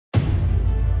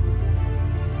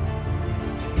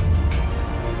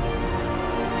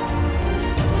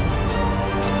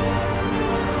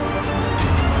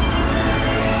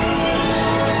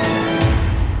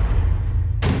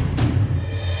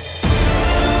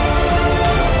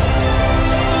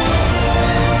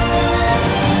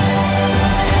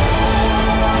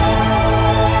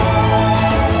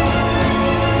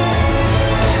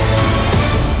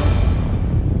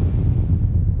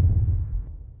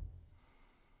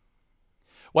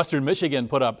Western Michigan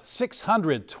put up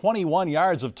 621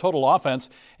 yards of total offense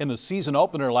in the season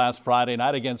opener last Friday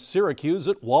night against Syracuse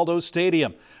at Waldo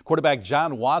Stadium. Quarterback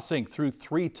John Wasink threw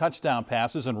 3 touchdown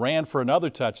passes and ran for another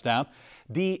touchdown.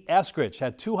 D. Eskridge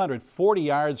had 240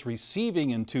 yards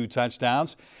receiving in 2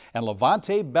 touchdowns, and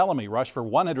Levante Bellamy rushed for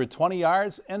 120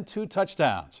 yards and 2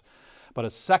 touchdowns. But a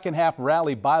second-half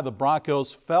rally by the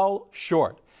Broncos fell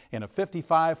short in a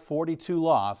 55-42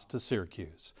 loss to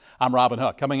Syracuse. I'm Robin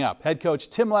Hook. Coming up, head coach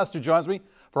Tim Lester joins me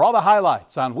for all the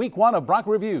highlights on Week 1 of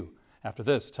Bronco Review after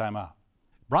this timeout.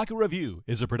 Bronco Review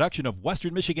is a production of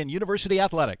Western Michigan University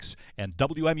Athletics and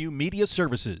WMU Media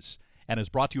Services and is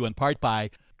brought to you in part by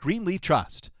Greenleaf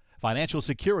Trust, financial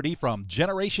security from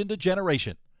generation to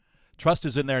generation. Trust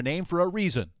is in their name for a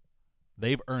reason.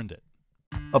 They've earned it.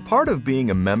 A part of being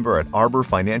a member at Arbor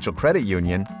Financial Credit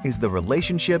Union is the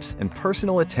relationships and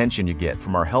personal attention you get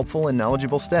from our helpful and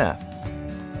knowledgeable staff.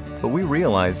 But we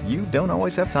realize you don't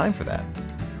always have time for that.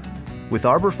 With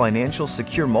Arbor Financial's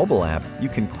secure mobile app, you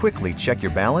can quickly check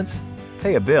your balance,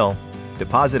 pay a bill,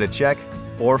 deposit a check,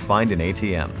 or find an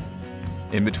ATM.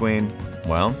 In between,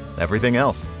 well, everything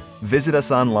else. Visit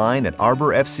us online at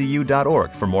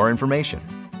arborfcu.org for more information.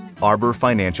 Arbor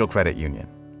Financial Credit Union.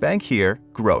 Bank here,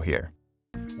 grow here.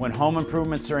 When home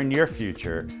improvements are in your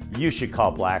future, you should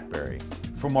call BlackBerry.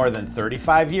 For more than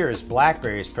 35 years,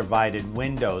 BlackBerry has provided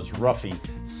windows, roofing,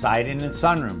 siding, and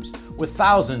sunrooms with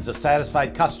thousands of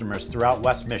satisfied customers throughout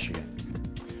West Michigan.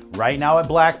 Right now at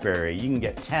BlackBerry, you can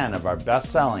get 10 of our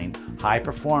best-selling,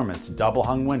 high-performance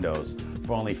double-hung windows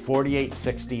for only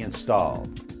 $48.60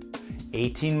 installed.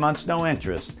 18 months no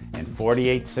interest and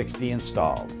 $48.60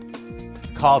 installed.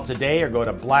 Call today or go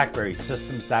to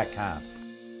blackberrysystems.com.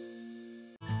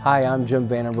 Hi, I'm Jim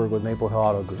Vandenberg with Maple Hill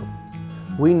Auto Group.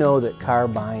 We know that car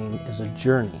buying is a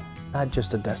journey, not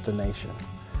just a destination.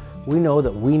 We know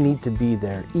that we need to be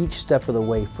there each step of the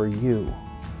way for you,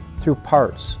 through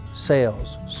parts,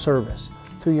 sales, service,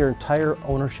 through your entire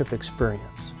ownership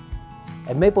experience.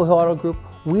 At Maple Hill Auto Group,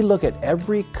 we look at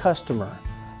every customer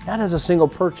not as a single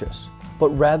purchase, but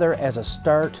rather as a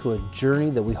start to a journey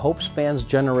that we hope spans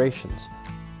generations.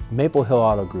 Maple Hill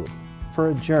Auto Group, for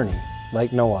a journey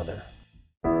like no other.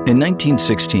 In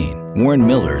 1916, Warren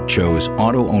Miller chose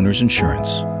auto owner's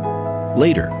insurance.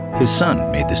 Later, his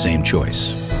son made the same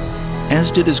choice,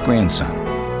 as did his grandson.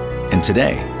 And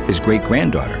today, his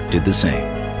great-granddaughter did the same.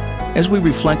 As we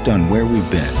reflect on where we've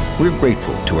been, we're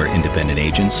grateful to our independent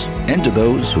agents and to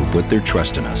those who put their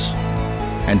trust in us,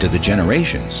 and to the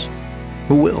generations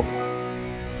who will.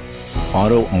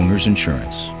 Auto Owners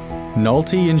Insurance.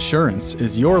 Nolte Insurance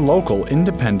is your local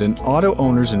independent auto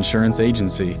owners insurance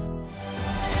agency.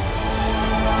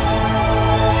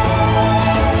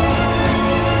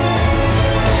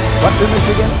 Western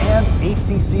Michigan and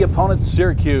ACC opponent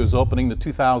Syracuse opening the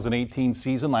 2018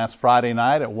 season last Friday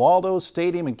night at Waldo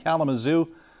Stadium in Kalamazoo.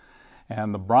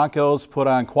 And the Broncos put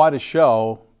on quite a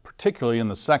show, particularly in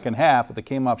the second half, but they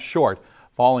came up short,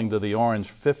 falling to the Orange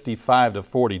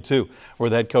 55-42. We're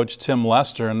with head coach Tim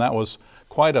Lester, and that was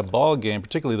quite a ball game,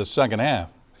 particularly the second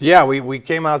half. Yeah, we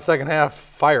came out second half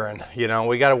firing. You know,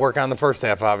 we got to work on the first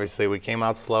half, obviously. We came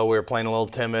out slow. We were playing a little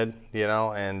timid, you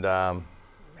know, and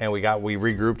we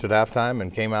regrouped at halftime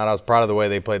and came out. I was proud of the way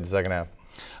they played the second half.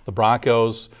 The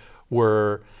Broncos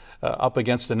were up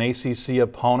against an ACC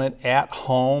opponent at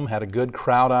home, had a good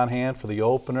crowd on hand for the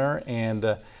opener,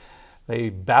 and they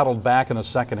battled back in the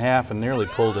second half and nearly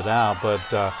pulled it out.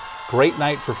 But great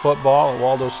night for football at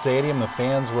Waldo Stadium. The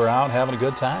fans were out having a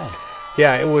good time.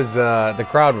 Yeah, it was. The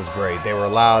crowd was great. They were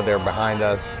loud. They were behind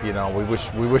us. You know, we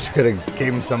wish could have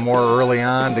gave them some more early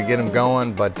on to get them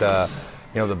going, but.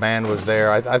 You know, the band was there.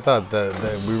 I thought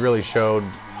we really showed,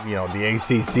 you know, the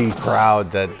ACC crowd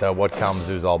that what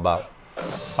Kalamazoo is all about.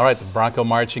 All right, the Bronco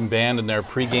Marching Band in their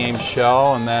pregame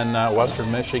show, and then Western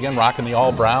Michigan rocking the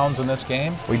all Browns in this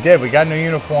game. We did. We got new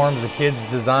uniforms. The kids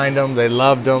designed them. They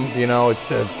loved them. You know, it's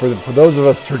for those of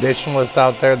us traditionalists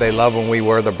out there, they love when we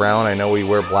wear the brown. I know we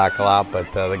wear black a lot,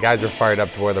 but the guys are fired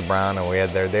up to wear the brown, and they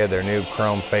had their new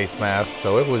chrome face masks.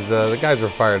 So it was the guys were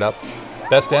fired up.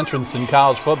 Best entrance in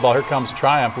college football. Here comes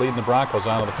Triumph leading the Broncos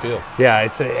onto the field.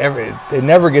 Yeah, it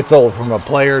never gets old, from a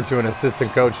player to an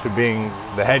assistant coach to being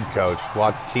the head coach.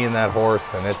 Seeing that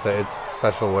horse, and it's a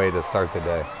special way to start the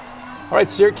day. All right,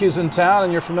 Syracuse in town,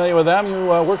 and you're familiar with them. You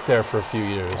worked there for a few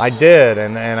years. I did,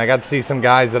 and I got to see some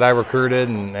guys that I recruited,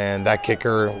 and that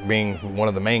kicker being one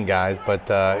of the main guys. But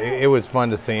it was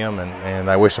fun to see them, and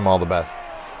I wish them all the best.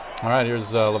 All right,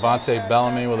 here's Levante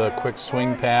Bellamy with a quick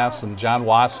swing pass, and John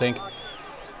Wasink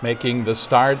making the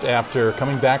start after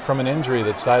coming back from an injury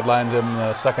that sidelined him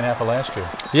the second half of last year.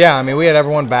 Yeah, I mean, we had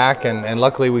everyone back, and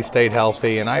luckily we stayed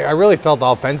healthy. And I really felt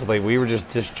offensively we were just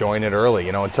disjointed early.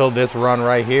 You know, until this run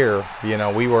right here, you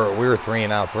know, we were 3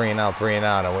 and out,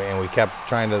 and we kept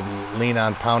trying to lean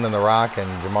on pounding the rock. And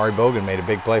Jamari Bogan made a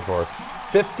big play for us.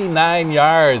 59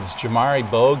 yards, Jamari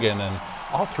Bogan, and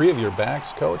all three of your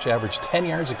backs, Coach, averaged 10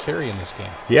 yards a carry in this game.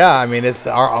 Yeah, I mean,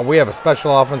 we have a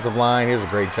special offensive line. Here's a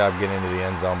great job getting into the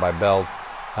end zone by Bells.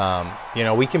 You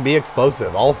know, we can be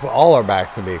explosive. All our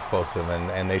backs can be explosive,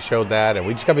 and they showed that, and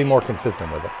we just got to be more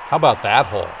consistent with it. How about that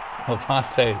hole?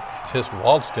 Levante just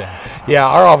waltzed in. Yeah,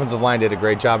 our offensive line did a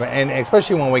great job, and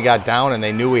especially when we got down and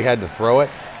they knew we had to throw it,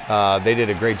 they did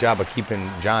a great job of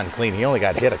keeping John clean. He only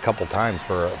got hit a couple times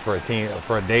for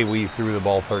a day we threw the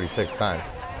ball 36 times.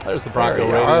 There's the Bronco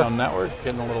Radio Network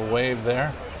getting a little wave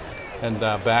there. And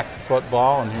back to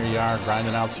football, and here you are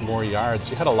grinding out some more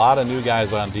yards. You had a lot of new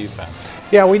guys on defense.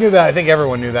 Yeah, we knew that. I think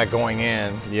everyone knew that going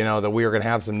in, you know, that we were going to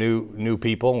have some new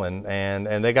people,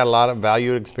 and they got a lot of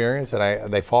valued experience,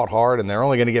 and they fought hard, and they're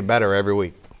only going to get better every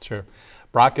week. Sure.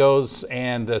 Broncos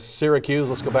and Syracuse.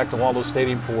 Let's go back to Waldo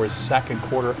Stadium for his second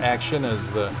quarter action as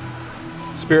the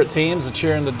Spirit teams, the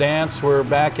cheer and the dance, we're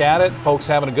back at it. Folks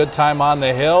having a good time on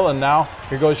the hill, and now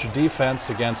here goes your defense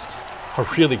against a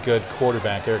really good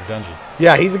quarterback, Eric Dungy.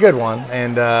 Yeah, he's a good one,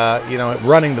 and you know,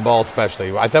 running the ball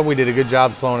especially. I thought we did a good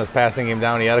job slowing his passing game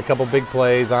down. He had a couple big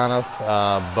plays on us,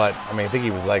 but I mean, I think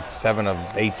he was like 7 of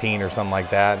 18 or something like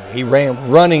that. He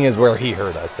ran. Running is where he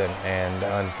hurt us,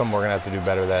 and something we're gonna have to do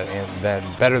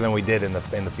better than we did in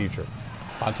the future.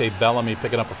 Monte Bellamy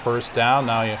picking up a first down.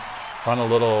 Now you run a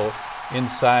little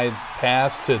inside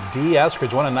pass to D.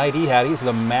 Eskridge. What a night he had. He's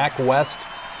the MAC West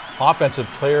Offensive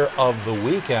Player of the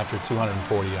Week after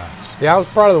 240 yards. Yeah, I was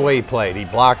proud of the way he played. He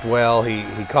blocked well. He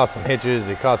caught some hitches.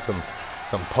 He caught some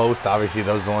posts. Obviously,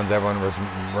 those are the ones everyone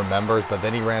remembers. But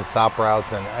then he ran stop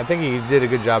routes, and I think he did a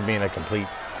good job being a complete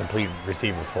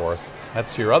receiver for us.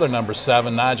 That's your other number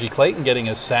 7, Najee Clayton, getting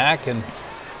a sack, and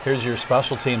here's your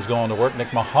special teams going to work. Nick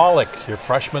Mahalik, your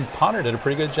freshman punter, did a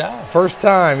pretty good job. First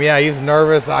time, yeah, he's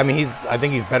nervous. I mean, I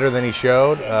think he's better than he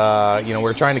showed. You know,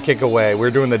 we're trying to kick away. We're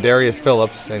doing the Darius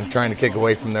Phillips and trying to kick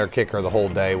away from their kicker the whole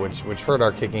day, which hurt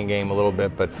our kicking game a little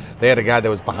bit. But they had a guy that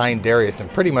was behind Darius in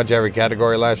pretty much every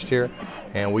category last year,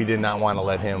 and we did not want to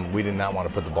let him. We did not want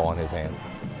to put the ball in his hands.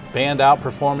 Band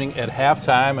outperforming at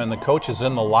halftime, and the coaches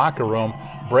in the locker room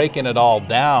breaking it all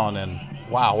down. And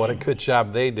wow, what a good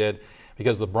job they did,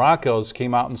 because the Broncos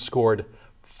came out and scored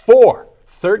 4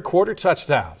 third-quarter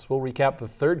touchdowns. We'll recap the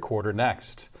third quarter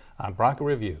next on Bronco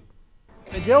Review.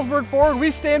 At Galesburg Ford,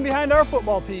 we stand behind our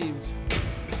football teams.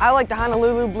 I like the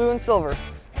Honolulu blue and silver.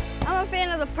 I'm a fan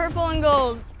of the purple and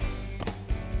gold.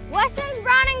 Weston's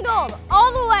brown and gold,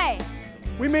 all the way.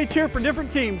 We may cheer for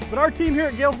different teams, but our team here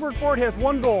at Galesburg Ford has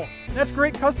one goal, and that's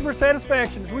great customer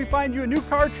satisfaction as we find you a new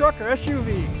car, truck, or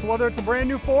SUV. So whether it's a brand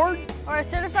new Ford or a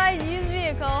certified used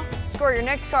vehicle, score your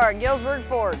next car at Galesburg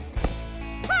Ford.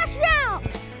 Touchdown!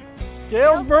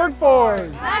 Galesburg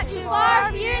Ford. Not too far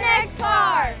for your next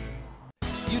car.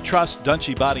 You trust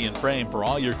Dunchi Body and Frame for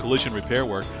all your collision repair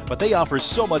work, but they offer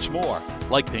so much more,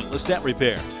 like paintless dent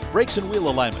repair, brakes and wheel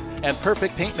alignment, and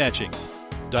perfect paint matching.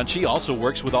 Dunchi also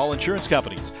works with all insurance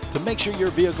companies to make sure your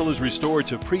vehicle is restored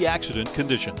to pre-accident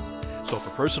condition. So for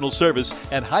personal service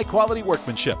and high-quality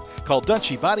workmanship, call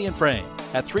Dunchi Body and Frame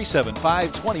at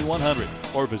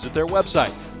 375-2100 or visit their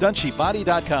website,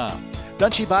 dunchibody.com.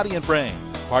 Dunchi Body and Frame,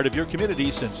 part of your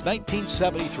community since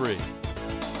 1973.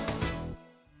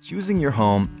 Choosing your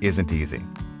home isn't easy.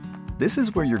 This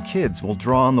is where your kids will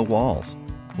draw on the walls,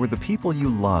 where the people you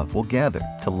love will gather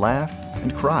to laugh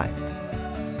and cry.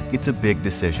 It's a big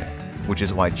decision, which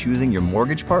is why choosing your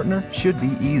mortgage partner should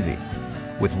be easy.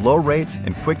 With low rates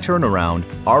and quick turnaround,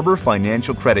 Arbor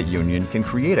Financial Credit Union can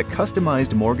create a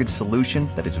customized mortgage solution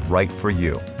that is right for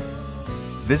you.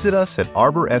 Visit us at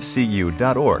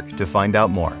arborfcu.org to find out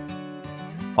more.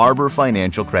 Arbor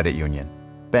Financial Credit Union.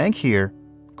 Bank here,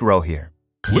 grow here.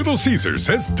 Little Caesars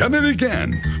has done it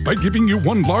again by giving you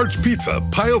one large pizza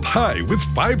piled high with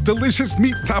 5 delicious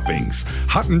meat toppings.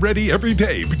 Hot and ready every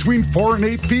day between 4 and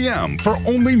 8 p.m. for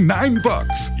only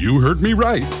 $9. You heard me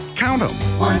right. Count them.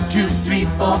 1, 2, 3,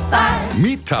 4, 5.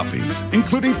 Meat toppings,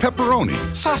 including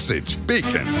pepperoni, sausage,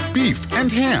 bacon, beef,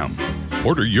 and ham.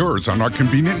 Order yours on our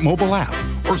convenient mobile app,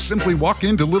 or simply walk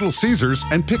into Little Caesars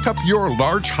and pick up your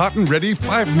large, hot and ready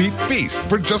 5-meat feast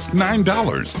for just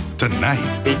 $9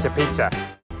 tonight. Pizza, pizza.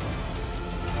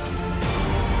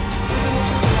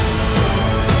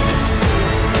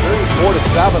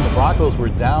 34-7, the Broncos were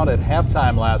down at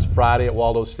halftime last Friday at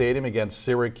Waldo Stadium against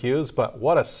Syracuse, but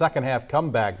what a second half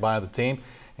comeback by the team,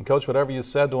 And, Coach, whatever you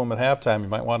said to them at halftime, you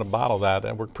might want to bottle that.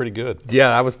 That worked pretty good. Yeah,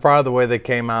 I was proud of the way they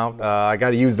came out. I got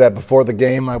to use that before the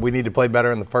game. We need to play better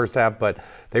in the first half, but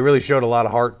they really showed a lot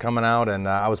of heart coming out, and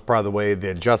I was proud of the way the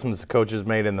adjustments the coaches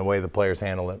made and the way the players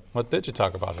handled it. What did you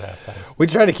talk about at halftime? We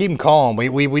tried to keep them calm.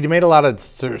 We made a lot of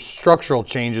structural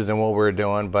changes in what we were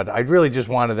doing, but I really just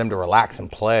wanted them to relax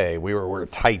and play. We were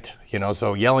tight, you know,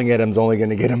 so yelling at them is only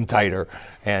going to get them tighter.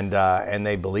 And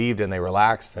they believed and they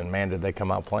relaxed, and man, did they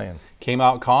come out playing. Came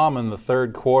out calm in the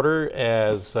third quarter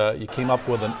as you came up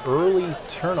with an early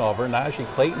turnover. Najee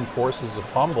Clayton forces a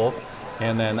fumble,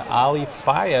 and then Ali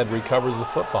Fayed recovers the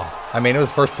football. I mean, it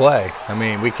was first play. I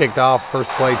mean, we kicked off,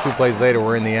 first play, 2 plays later,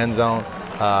 we're in the end zone.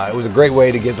 It was a great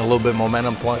way to get a little bit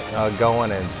momentum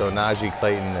going, and so Najee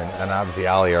Clayton and obviously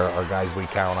Ali are guys we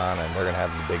count on, and they're going to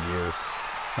have the big years.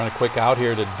 Run a quick out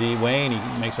here to D. Wayne.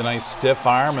 He makes a nice stiff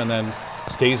arm and then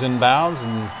stays in bounds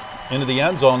and into the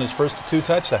end zone, his first 2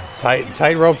 touchdowns.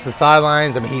 Tight ropes the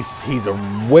sidelines. I mean, he's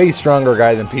a way stronger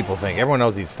guy than people think. Everyone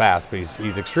knows he's fast, but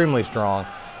he's extremely strong,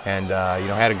 and you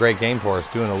know, had a great game for us,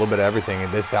 doing a little bit of everything.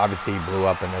 And this obviously he blew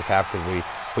up in this half because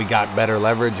we got better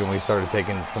leverage and we started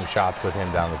taking some shots with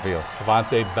him down the field.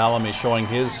 Avante Bellamy showing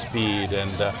his speed,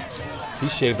 and he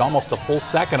shaved almost a full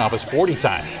second off his 40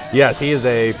 time. Yes, he is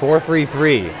a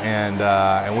 4.33,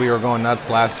 and we were going nuts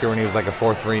last year when he was like a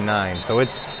 4.39. So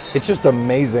it's just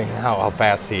amazing how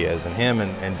fast he is, and him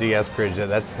and D. Eskridge,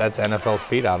 that's NFL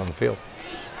speed out on the field.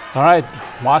 All right,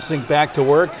 Wassink back to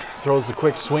work, throws the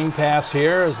quick swing pass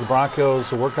here as the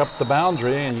Broncos work up the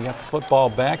boundary, and you got the football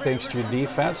back thanks to your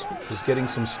defense, which was getting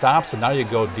some stops, and now you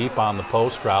go deep on the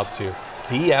post route to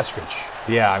D. Eskridge.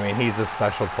 Yeah, I mean, he's a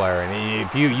special player, and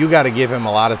if you got to give him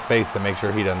a lot of space to make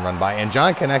sure he doesn't run by. And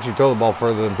John can actually throw the ball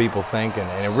further than people think,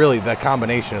 and it really, the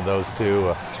combination of those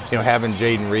two, you know, having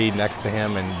Jaden Reed next to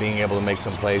him and being able to make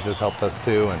some plays has helped us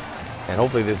too. And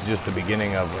hopefully this is just the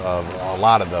beginning of a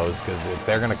lot of those, because if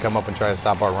they're going to come up and try to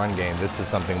stop our run game, this is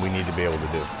something we need to be able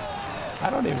to do. I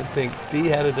don't even think D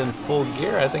had it in full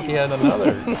gear. I think he had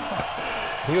another.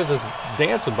 He was just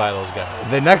dancing by those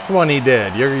guys. The next one he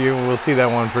did. We'll see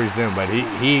that one pretty soon. But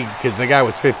because the guy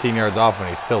was 15 yards off and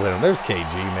he still hit him. There's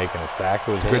KG making a sack.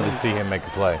 It was good to see him make a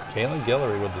play. Kalen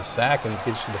Guillory with the sack, and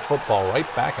he gets you the football right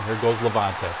back, and here goes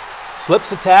Levante.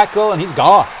 Slips a tackle, and he's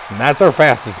gone. And that's our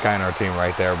fastest guy in our team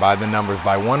right there by the numbers,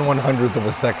 by 1/100th of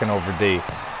a second over D.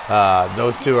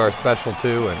 Those two are special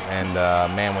too, and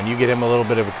man, when you get him a little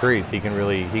bit of a crease, he can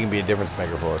be a difference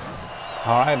maker for us.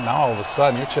 All right, now all of a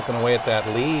sudden you're chipping away at that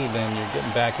lead, and you're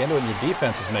getting back into it, and your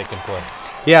defense is making plays.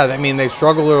 Yeah, I mean, they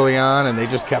struggled early on, and they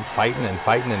just kept fighting and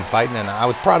fighting and fighting, and I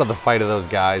was proud of the fight of those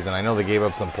guys, and I know they gave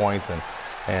up some points,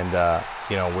 and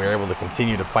you know, we were able to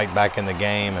continue to fight back in the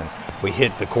game, and we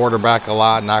hit the quarterback a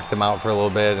lot, knocked him out for a little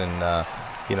bit, and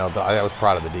you know, I was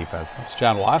proud of the defense. It's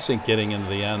John Wassink getting into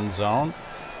the end zone,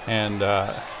 and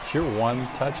you're 1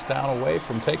 touchdown away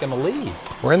from taking the lead.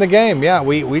 We're in the game, yeah.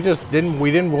 We didn't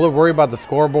worry about the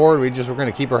scoreboard. We just were going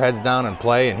to keep our heads down and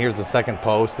play. And here's the second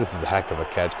post. This is a heck of a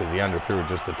catch because he underthrew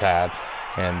just a tad,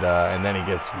 and then he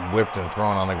gets whipped and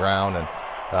thrown on the ground.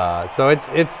 And so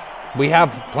we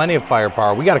have plenty of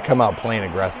firepower. We got to come out playing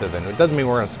aggressive, and it doesn't mean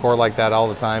we're going to score like that all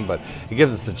the time, but it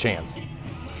gives us a chance.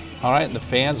 All right, and the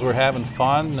fans were having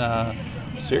fun.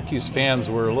 Syracuse fans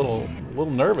were a little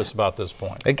nervous about this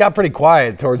point. It got pretty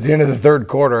quiet towards the end of the third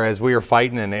quarter as we were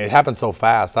fighting, and it happened so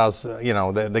fast. You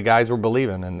know, the guys were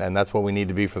believing, and that's what we need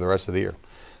to be for the rest of the year.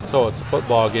 So it's a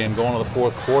football game going to the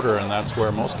fourth quarter, and that's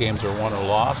where most games are won or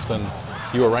lost, and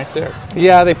you were right there.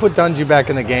 Yeah, they put Dungy back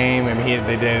in the game. I mean,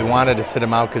 they wanted to sit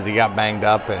him out because he got banged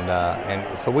up,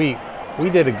 and so we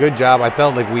did a good job. I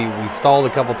felt like we stalled a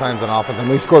couple times on offense, and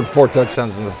we scored 4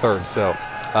 touchdowns in the third. So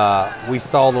we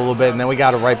stalled a little bit, and then we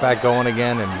got it right back going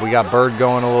again, and we got Bird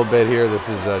going a little bit here. This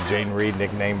is Jaden Reed,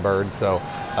 nicknamed Bird. So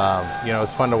you know,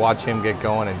 it's fun to watch him get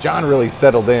going, and John really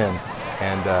settled in,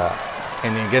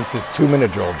 and against this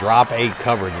 2-minute drill, drop 8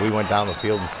 coverage, we went down the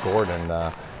field and scored,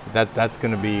 and that's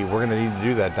going to be, we're going to need to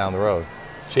do that down the road.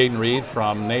 Jaden Reed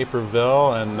from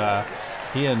Naperville, and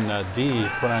he and D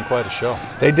put on quite a show.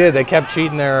 They did. They kept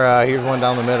cheating their, here's one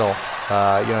down the middle.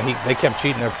 You know, they kept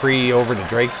cheating their free over to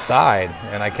Drake's side,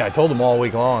 and I told them all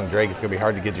week long, Drake, it's going to be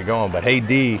hard to get you going, but hey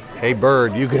D, hey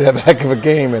Bird, you could have a heck of a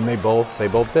game, and they both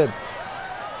did.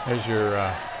 There's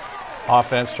your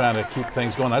offense trying to keep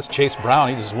things going. That's Chase Brown.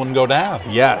 He just wouldn't go down.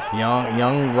 Yes,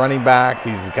 young running back.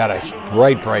 He's got a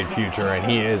bright future, and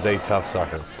he is a tough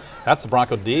sucker. That's the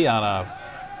Bronco D on a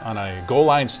on a goal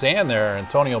line stand there,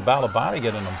 Antonio Balabani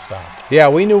getting them stopped. Yeah,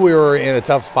 we knew we were in a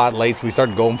tough spot late, so we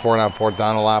started going for it on fourth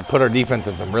down a lot, put our defense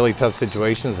in some really tough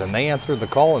situations, and they answered the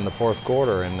call in the fourth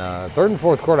quarter. And third and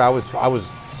fourth quarter, I was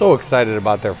so excited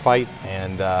about their fight,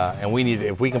 and we need,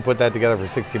 if we can put that together for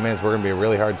 60 minutes, we're going to be a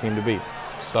really hard team to beat.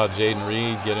 Saw Jaden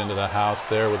Reed get into the house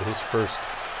there with his first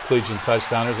collegiate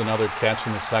touchdown. There's another catch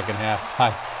in the second half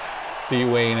by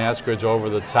Dwayne Eskridge over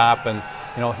the top, and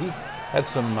you know, he had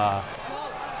some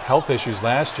health issues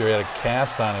last year. He had a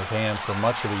cast on his hand for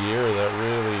much of the year that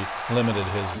really limited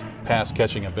his pass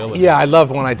catching ability. Yeah, I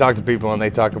love when I talk to people and they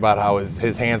talk about how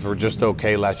his hands were just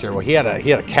okay last year. Well, he had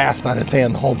a cast on his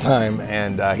hand the whole time,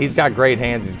 and he's got great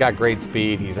hands. He's got great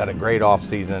speed. He's had a great off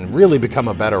season. Really become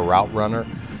a better route runner,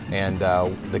 and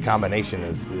the combination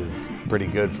is pretty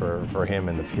good for him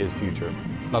and his future.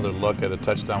 Another look at a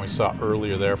touchdown we saw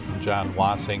earlier there from John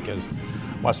Wasink as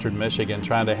Western Michigan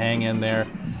trying to hang in there.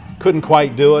 Couldn't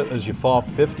quite do it as you fall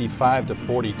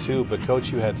 55-42, but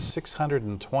Coach, you had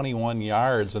 621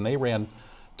 yards and they ran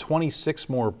 26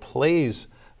 more plays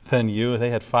than you.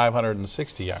 They had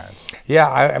 560 yards. Yeah,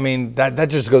 I mean, that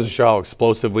just goes to show how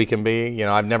explosive we can be. You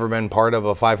know, I've never been part of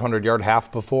a 500-yard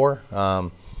half before,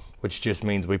 which just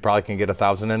means we probably can get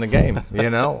 1,000 in a game, you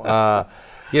know.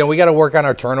 You know, we got to work on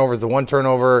our turnovers. The one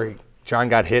turnover, John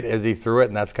got hit as he threw it,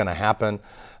 and that's going to happen.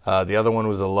 The other one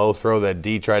was a low throw that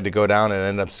D tried to go down and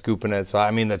ended up scooping it. So,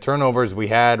 I mean, the turnovers we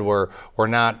had were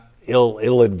not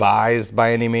ill-advised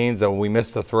by any means. We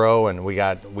missed the throw, and we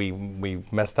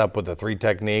messed up with the three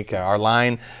technique. Our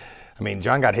line, I mean,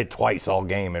 John got hit twice all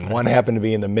game, and one happened to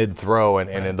be in the mid-throw,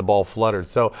 and the ball fluttered.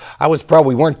 So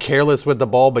we weren't careless with the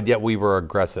ball, but yet we were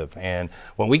aggressive. And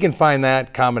when we can find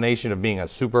that combination of being a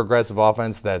super aggressive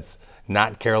offense that's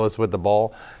not careless with the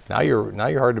ball, now you're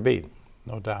hard to beat.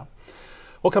 No doubt.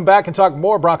 We'll come back and talk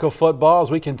more Bronco football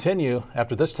as we continue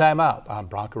after this timeout on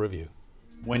Bronco Review.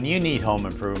 When you need home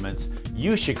improvements,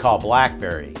 you should call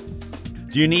Blackberry.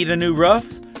 Do you need a new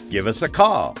roof? Give us a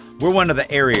call. We're one of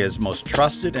the area's most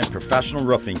trusted and professional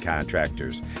roofing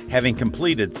contractors, having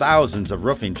completed thousands of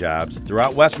roofing jobs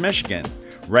throughout West Michigan.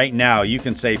 Right now, you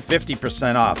can save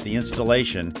 50% off the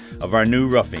installation of our new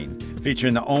roofing,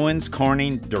 featuring the Owens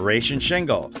Corning Duration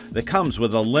Shingle that comes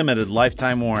with a limited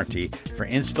lifetime warranty for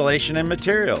installation and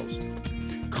materials.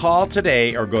 Call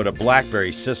today or go to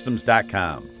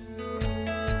blackberrysystems.com.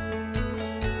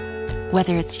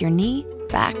 Whether it's your knee,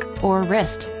 back, or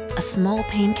wrist, a small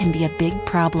pain can be a big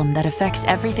problem that affects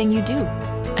everything you do.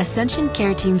 Ascension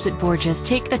Care Teams at Borgias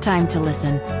take the time to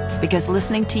listen, because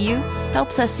listening to you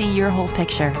helps us see your whole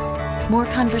picture. More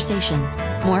conversation,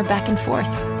 more back and forth,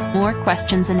 more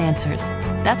questions and answers.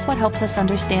 That's what helps us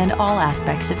understand all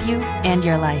aspects of you and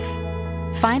your life.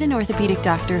 Find an orthopedic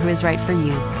doctor who is right for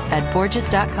you at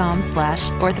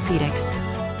borgias.com/orthopedics.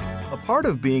 A part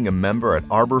of being a member at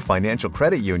Arbor Financial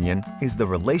Credit Union is the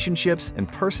relationships and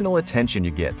personal attention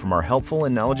you get from our helpful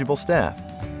and knowledgeable staff.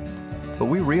 But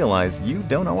we realize you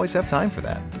don't always have time for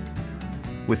that.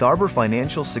 With Arbor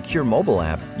Financial's secure mobile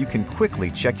app, you can quickly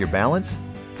check your balance,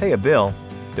 pay a bill,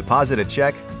 deposit a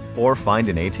check, or find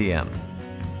an ATM.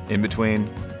 In between,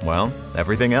 well,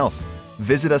 everything else.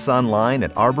 Visit us online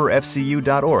at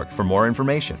arborfcu.org for more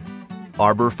information.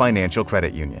 Arbor Financial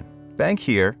Credit Union. Bank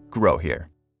here, grow here.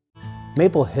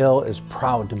 Maple Hill is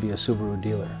proud to be a Subaru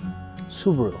dealer.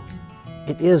 Subaru,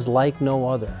 it is like no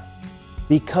other.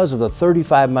 Because of the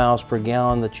 35 miles per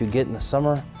gallon that you get in the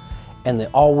summer and the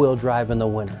all-wheel drive in the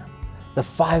winter, the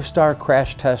 5-star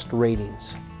crash test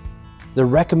ratings, the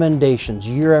recommendations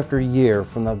year after year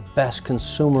from the best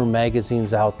consumer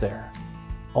magazines out there.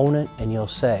 Own it and you'll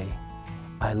say,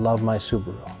 I love my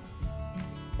Subaru.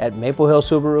 At Maple Hill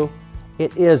Subaru,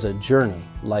 it is a journey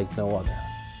like no other.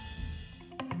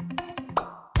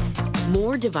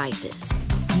 More devices,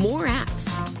 more apps,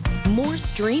 more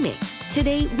streaming.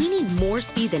 Today, we need more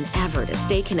speed than ever to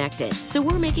stay connected, so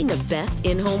we're making the best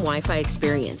in-home Wi-Fi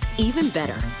experience even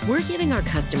better. We're giving our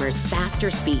customers faster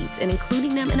speeds and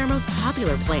including them in our most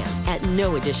popular plans at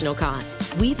no additional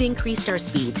cost. We've increased our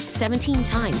speeds 17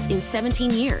 times in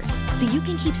 17 years, so you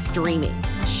can keep streaming,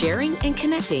 sharing, and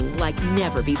connecting like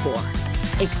never before.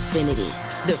 Xfinity,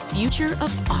 the future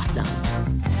of awesome.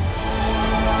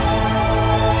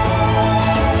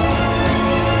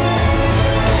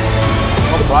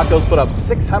 The Broncos put up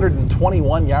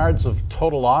 621 yards of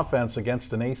total offense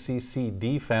against an ACC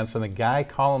defense, and the guy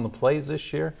calling the plays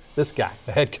this year, this guy,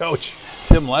 the head coach,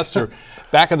 Tim Lester,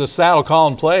 back in the saddle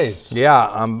calling plays. Yeah,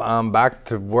 I'm back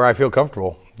to where I feel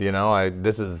comfortable. You know,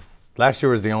 last year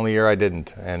was the only year I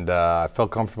didn't, and I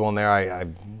felt comfortable in there.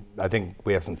 I think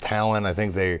we have some talent. I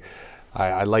think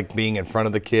I like being in front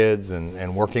of the kids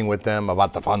and working with them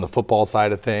on the football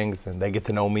side of things, and they get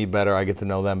to know me better, I get to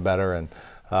know them better, and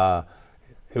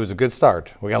it was a good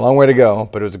start. We got a long way to go,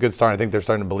 but it was a good start. I think they're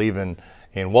starting to believe in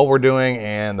what we're doing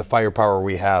and the firepower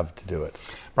we have to do it.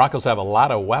 Broncos have a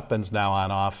lot of weapons now on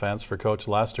offense for Coach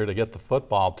Lester to get the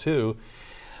football to.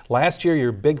 Last year,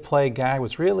 your big play guy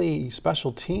was really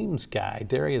special teams guy,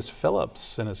 Darius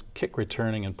Phillips, and his kick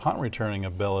returning and punt returning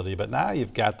ability. But now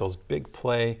you've got those big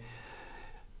play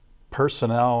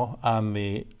personnel on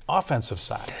the offensive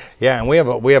side. Yeah, and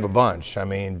we have a bunch. I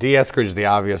mean, D. Eskridge is the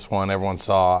obvious one everyone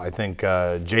saw. I think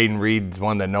Jaden Reed's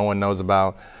one that no one knows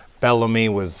about. Bellamy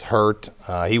was hurt.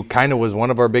 He kind of was one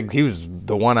of our he was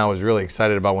the one I was really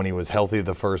excited about when he was healthy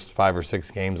the first 5 or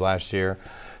 6 games last year.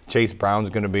 Chase Brown's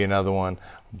going to be another one.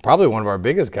 Probably one of our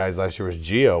biggest guys last year was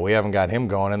Gio. We haven't got him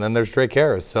going. And then there's Drake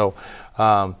Harris. So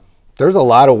there's a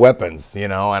lot of weapons, you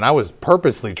know, and I was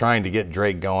purposely trying to get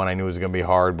Drake going. I knew it was going to be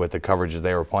hard with the coverages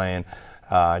they were playing,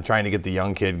 trying to get the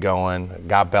young kid going,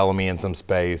 got Bellamy in some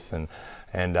space.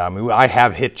 And I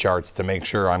have hit charts to make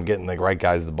sure I'm getting the right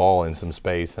guys the ball in some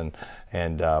space,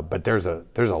 but there's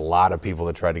a lot of people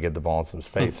that try to get the ball in some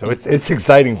space, so it's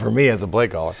exciting for me as a play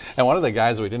caller. And one of the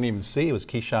guys we didn't even see was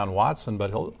Keyshawn Watson, but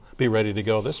he'll be ready to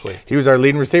go this week. He was our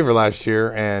leading receiver last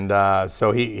year, and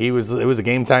so it was a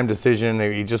game time decision.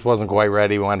 He just wasn't quite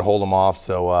ready. We wanted to hold him off,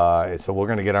 so we're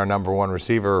going to get our #1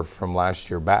 receiver from last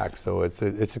year back. So it's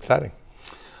exciting.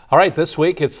 All right, this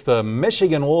week it's the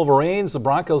Michigan Wolverines. The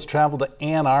Broncos travel to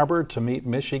Ann Arbor to meet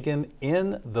Michigan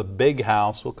in the Big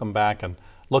House. We'll come back and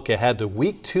look ahead to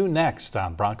Week 2 next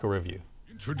on Bronco Review.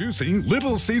 Introducing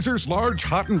Little Caesars Large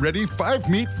Hot and Ready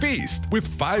 5-Meat Feast with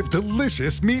 5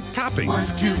 delicious meat toppings.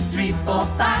 1, 2, 3, 4,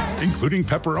 5. Including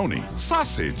pepperoni,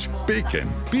 sausage, bacon,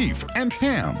 beef, and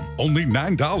ham. Only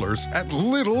 $9 at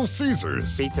Little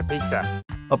Caesars. Pizza.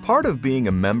 A part of being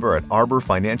a member at Arbor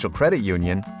Financial Credit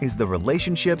Union is the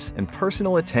relationships and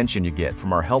personal attention you get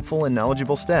from our helpful and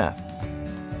knowledgeable staff.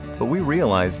 But we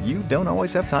realize you don't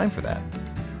always have time for that.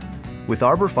 With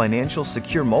Arbor Financial's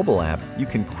secure mobile app, you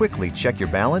can quickly check your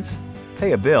balance,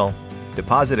 pay a bill,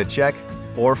 deposit a check,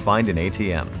 or find an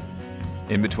ATM.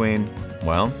 In between,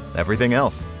 well, everything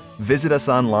else. Visit us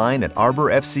online at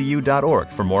arborfcu.org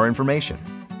for more information.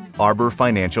 Arbor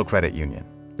Financial Credit Union.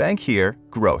 Bank here,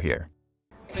 grow here.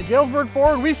 At Galesburg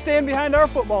Ford, we stand behind our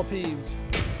football teams.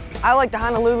 I like the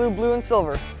Honolulu blue and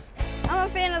silver. I'm a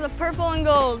fan of the purple and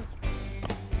gold.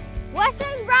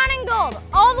 Weston's brown and gold,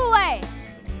 all the way.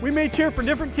 We may cheer for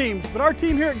different teams, but our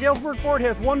team here at Galesburg Ford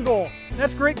has one goal, and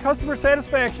that's great customer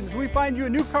satisfaction as we find you a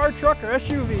new car, truck, or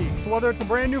SUV. So whether it's a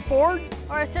brand new Ford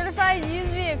or a certified used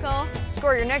vehicle,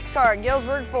 score your next car at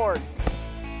Galesburg Ford.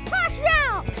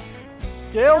 Touchdown!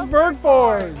 Galesburg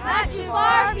Ford. Not too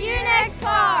far for your next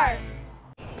car.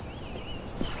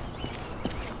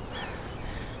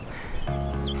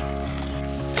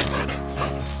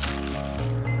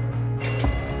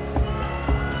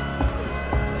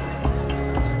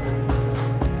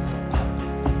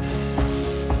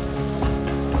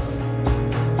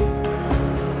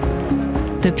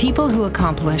 The people who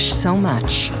accomplish so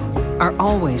much are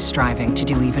always striving to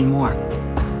do even more.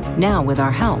 Now, with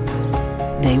our help,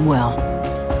 they will.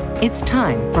 It's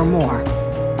time for more.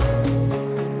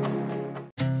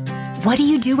 What do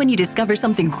you do when you discover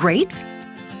something great?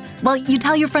 Well, you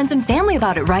tell your friends and family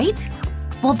about it, right?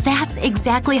 Well, that's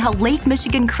exactly how Lake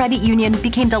Michigan Credit Union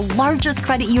became the largest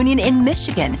credit union in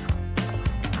Michigan.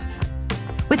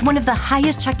 With one of the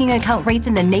highest checking account rates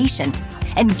in the nation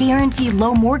and guaranteed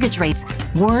low mortgage rates,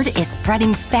 word is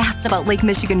spreading fast about Lake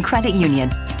Michigan Credit Union.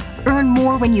 Earn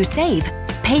more when you save,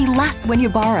 pay less when you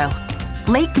borrow.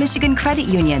 Lake Michigan Credit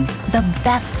Union, the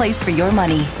best place for your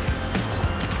money.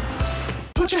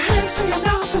 Put your hands to your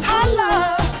mouth and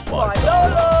holla. $5.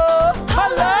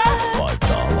 Holla.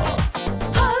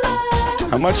 $5. Holla.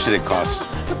 How much did it cost?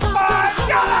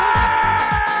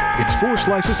 $5. It's 4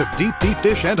 slices of deep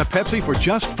dish and a Pepsi for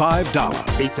just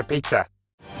 $5. Pizza.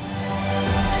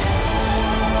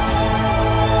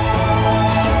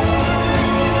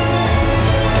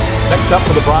 Next up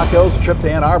for the Broncos, a trip to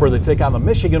Ann Arbor. They take on the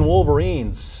Michigan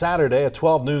Wolverines Saturday at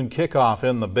 12 noon kickoff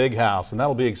in the Big House. And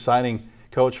that'll be exciting,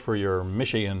 Coach, for your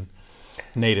Michigan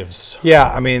natives.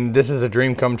 Yeah, I mean, this is a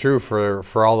dream come true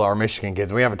for all our Michigan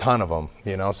kids. We have a ton of them,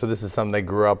 you know, so this is something they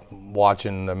grew up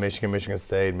watching the Michigan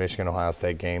State, Michigan-Ohio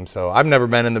State game. So I've never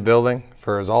been in the building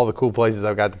for all the cool places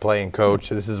I've got to play and coach.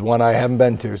 This is one I haven't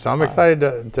been to, so I'm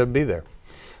excited to be there.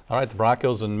 All right, the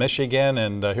Broncos in Michigan,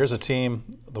 and here's a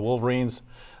team, the Wolverines,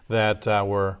 that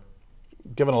were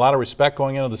given a lot of respect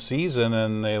going into the season,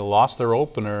 and they lost their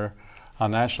opener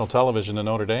on national television in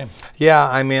Notre Dame. Yeah,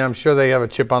 I mean, I'm sure they have a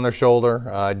chip on their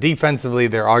shoulder. Defensively,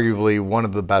 they're arguably one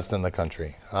of the best in the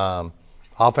country.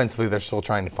 Offensively, they're still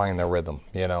trying to find their rhythm,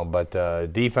 you know, but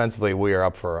defensively, we are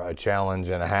up for a challenge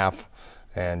and a half.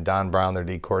 And Don Brown, their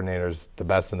D coordinator, is the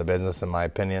best in the business, in my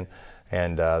opinion.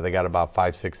 And they got about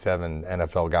 5, 6, 7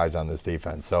 NFL guys on this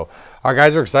defense. So our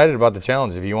guys are excited about the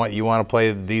challenge. If you want to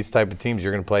play these type of teams,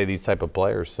 you're going to play these type of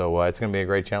players. So it's going to be a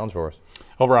great challenge for us.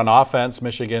 Over on offense,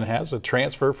 Michigan has a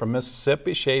transfer from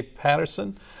Mississippi, Shea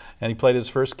Patterson. And he played his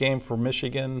first game for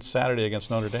Michigan Saturday against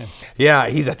Notre Dame. Yeah,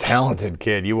 he's a talented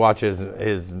kid. You watch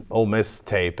his Ole Miss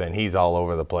tape, and he's all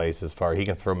over the place as far. He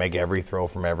can make every throw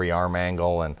from every arm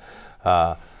angle. And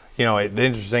you know, the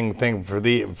interesting thing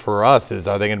for us is,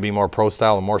 are they going to be more pro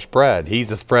style or more spread? He's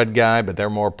a spread guy, but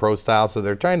they're more pro style, so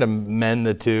they're trying to mend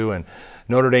the two. And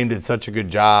Notre Dame did such a good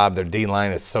job. Their D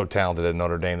line is so talented at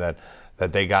Notre Dame that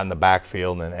they got in the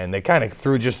backfield, and they kind of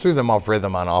threw them off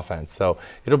rhythm on offense. So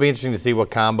it'll be interesting to see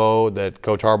what combo that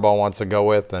Coach Harbaugh wants to go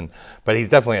with. But he's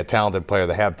definitely a talented player.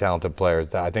 They have talented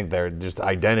players. I think they're just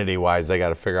identity-wise, they got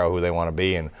to figure out who they want to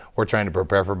be, and we're trying to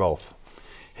prepare for both.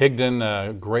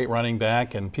 Higdon, great running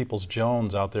back, and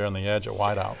Peoples-Jones out there on the edge at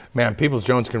wideout. Man,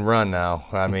 Peoples-Jones can run now.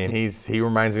 I mean, he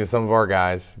reminds me of some of our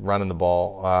guys running the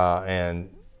ball,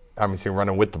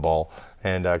 running with the ball.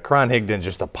 And Karan Higdon,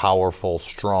 just a powerful,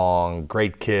 strong,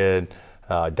 great kid,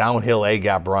 downhill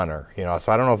A-gap runner. You know,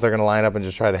 so I don't know if they're going to line up and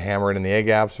just try to hammer it in the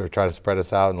A-gaps or try to spread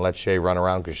us out and let Shea run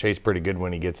around, because Shea's pretty good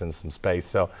when he gets in some space.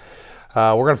 So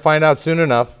we're going to find out soon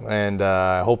enough, and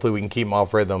hopefully we can keep them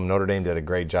off rhythm. Notre Dame did a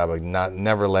great job of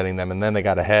never letting them, and then they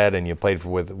got ahead, and you played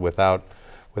without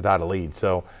a lead.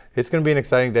 So it's going to be an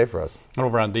exciting day for us.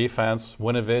 Over on defense,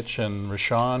 Winovich and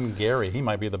Rashawn Gary. He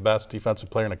might be the best defensive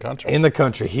player in the country. In the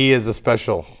country. He is a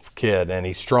special kid, and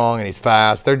he's strong and he's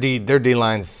fast. Their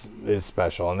D-line is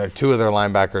special, and two of their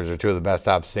linebackers are two of the best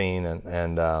I've seen,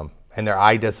 and their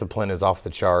eye discipline is off the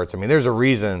charts. I mean, there's a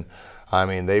reason. I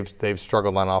mean, they've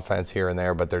struggled on offense here and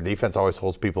there, but their defense always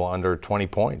holds people under 20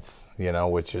 points, you know,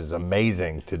 which is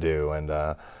amazing to do. And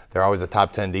they're always a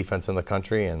top 10 defense in the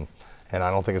country, and I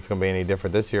don't think it's going to be any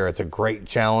different this year. It's a great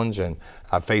challenge, and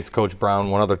I faced Coach Brown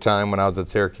one other time when I was at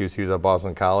Syracuse. He was at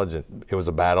Boston College, and it was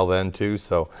a battle then too.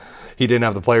 So he didn't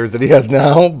have the players that he has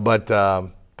now, but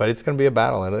it's going to be a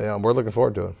battle, and we're looking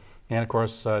forward to it. And of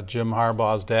course, Jim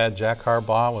Harbaugh's dad, Jack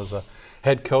Harbaugh, was a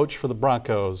head coach for the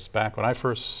Broncos back when I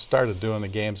first started doing the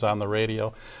games on the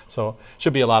radio. So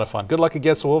should be a lot of fun. Good luck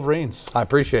against the Wolverines. I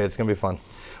appreciate it. It's going to be fun.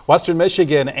 Western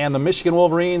Michigan and the Michigan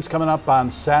Wolverines coming up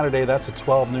on Saturday. That's a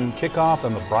 12 noon kickoff,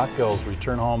 and the Broncos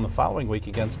return home the following week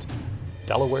against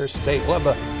Delaware State. We'll have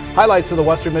the highlights of the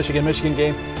Western Michigan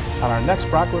game on our next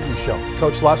Bronco Review show. For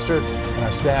Coach Lester and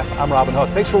our staff, I'm Robin Hook.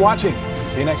 Thanks for watching.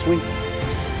 See you next week.